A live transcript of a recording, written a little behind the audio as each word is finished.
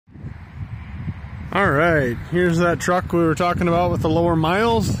All right, here's that truck we were talking about with the lower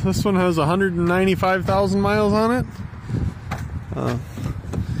miles. This one has 195,000 miles on it.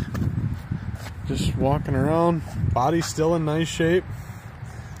 Just walking around. Body's still in nice shape.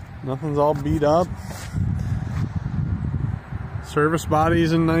 Nothing's all beat up. Service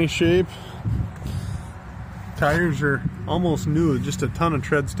body's in nice shape. Tires are almost new, just a ton of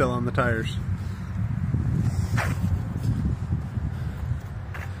tread still on the tires.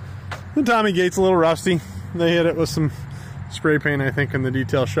 The Tommy gate's a little rusty. They hit it with some spray paint, I think, in the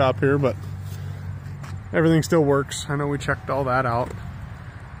detail shop here, but everything still works. I know we checked all that out.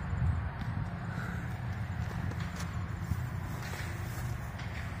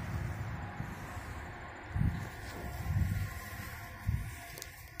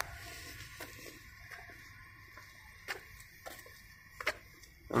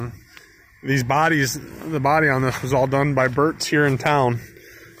 These bodies, the body on this was all done by Burt's here in town.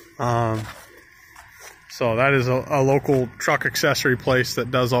 So that is a local truck accessory place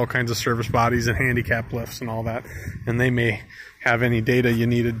that does all kinds of service bodies and handicap lifts and all that. And they may have any data you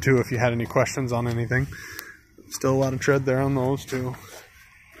needed too if you had any questions on anything. Still a lot of tread there on those too.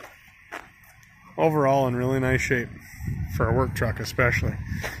 Overall in really nice shape for a work truck especially.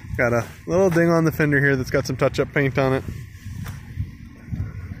 Got a little ding on the fender here that's got some touch-up paint on it.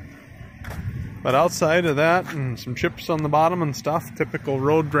 But outside of that, and some chips on the bottom and stuff, typical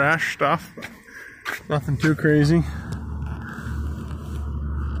road rash stuff, but nothing too crazy.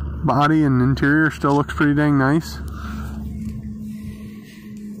 Body and interior still looks pretty dang nice.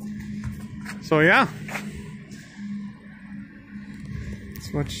 So yeah,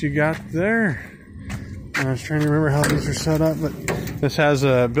 that's what you got there. I was trying to remember how these are set up, but this has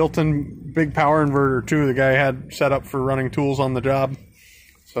a built-in big power inverter too. The guy had set up for running tools on the job.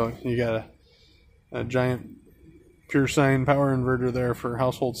 So you got a giant pure sine power inverter there for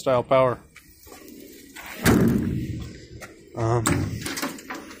household style power.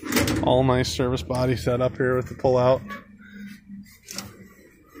 All nice service body set up here with the pull out.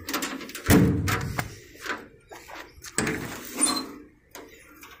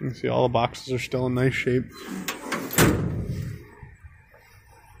 You can see all the boxes are still in nice shape.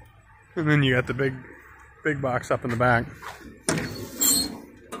 And then you got the big box up in the back.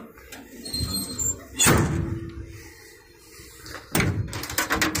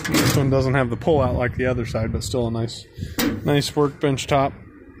 This one doesn't have the pull out like the other side, but still a nice workbench top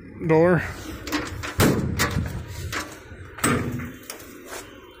door.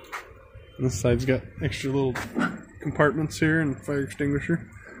 This side's got extra little compartments here and fire extinguisher.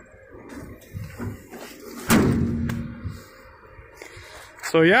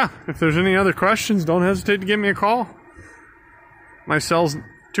 So yeah, if there's any other questions, don't hesitate to give me a call. My cell's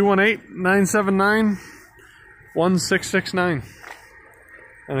 218-979-1669.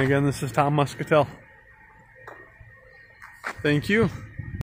 And again, this is Tom Muscatel. Thank you.